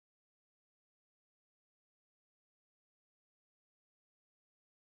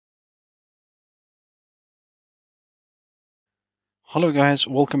Hello guys,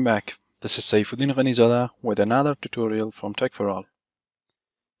 welcome back. This is Saifuddin Ghanizada with another tutorial from Tech for All.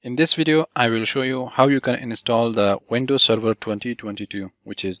 In this video, I will show you how you can install the Windows Server 2022,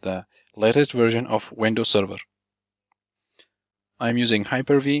 which is the latest version of Windows Server. I'm using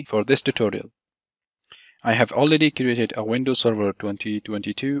Hyper-V for this tutorial. I have already created a Windows Server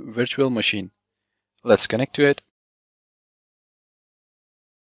 2022 virtual machine. Let's connect to it.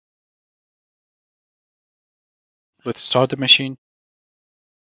 Let's start the machine.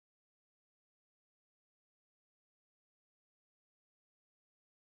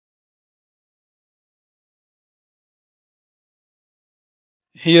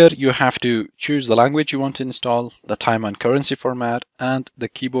 Here you have to choose the language you want to install, the time and currency format, and the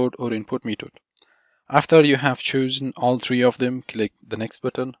keyboard or input method. After you have chosen all three of them, click the next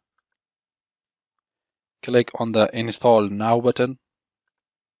button. Click on the Install Now button.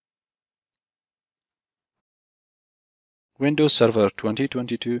 Windows Server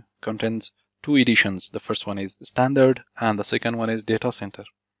 2022 contains two editions. The first one is Standard and the second one is Data Center.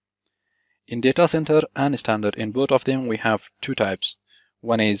 In Data Center and Standard, in both of them we have two types.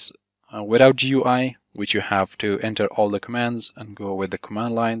 One is without GUI, which you have to enter all the commands and go with the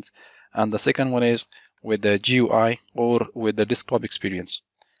command lines. And the second one is with the GUI or with the desktop experience.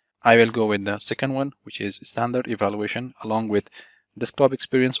 I will go with the second one, which is standard evaluation along with desktop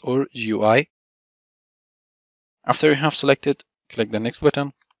experience or GUI. After you have selected, click the next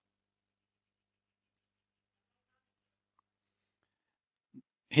button.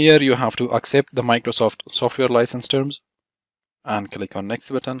 Here you have to accept the Microsoft software license terms and click on next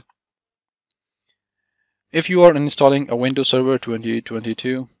button. If you are installing a Windows Server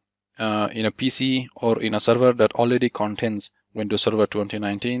 2022 in a PC or in a server that already contains Windows Server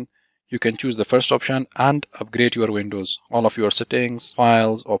 2019, you can choose the first option and upgrade your Windows. All of your settings,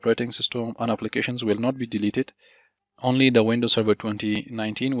 files, operating system, and applications will not be deleted. Only the Windows Server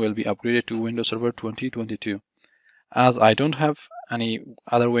 2019 will be upgraded to Windows Server 2022. As I don't have any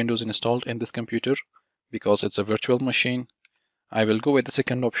other Windows installed in this computer because it's a virtual machine, I will go with the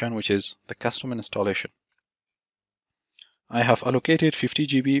second option, which is the custom installation. I have allocated 50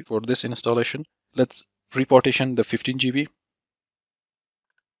 GB for this installation. Let's repartition the 15 GB.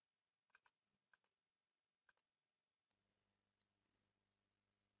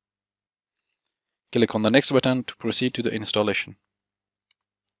 Click on the next button to proceed to the installation.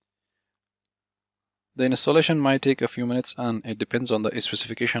 The installation might take a few minutes and it depends on the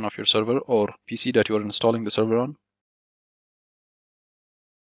specification of your server or PC that you are installing the server on.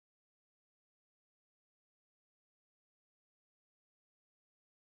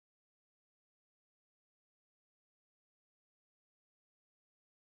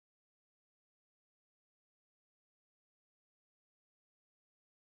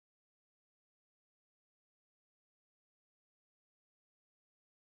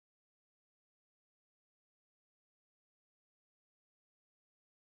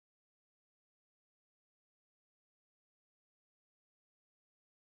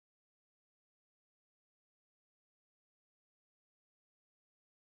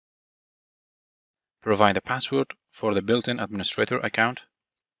 Provide a password for the built-in administrator account.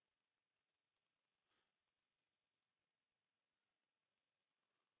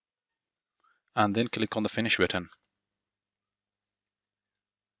 And then click on the Finish button.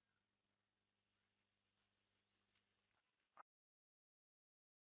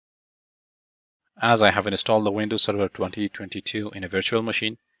 As I have installed the Windows Server 2022 in a virtual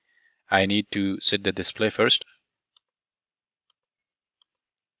machine, I need to set the display first.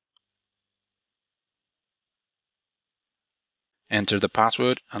 Enter the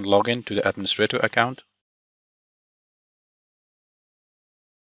password and log in to the administrator account.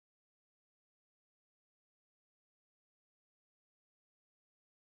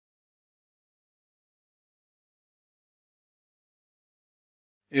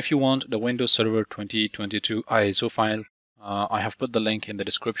 If you want the Windows Server 2022 ISO file, I have put the link in the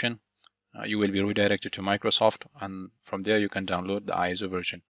description. You will be redirected to Microsoft, and from there you can download the ISO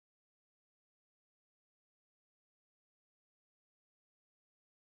version.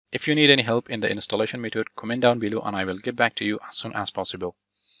 If you need any help in the installation method, comment down below and I will get back to you as soon as possible.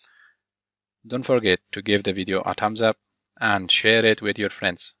 Don't forget to give the video a thumbs up and share it with your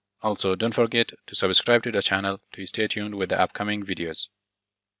friends. Also, don't forget to subscribe to the channel to stay tuned with the upcoming videos.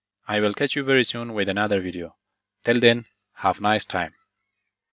 I will catch you very soon with another video. Till then, have a nice time.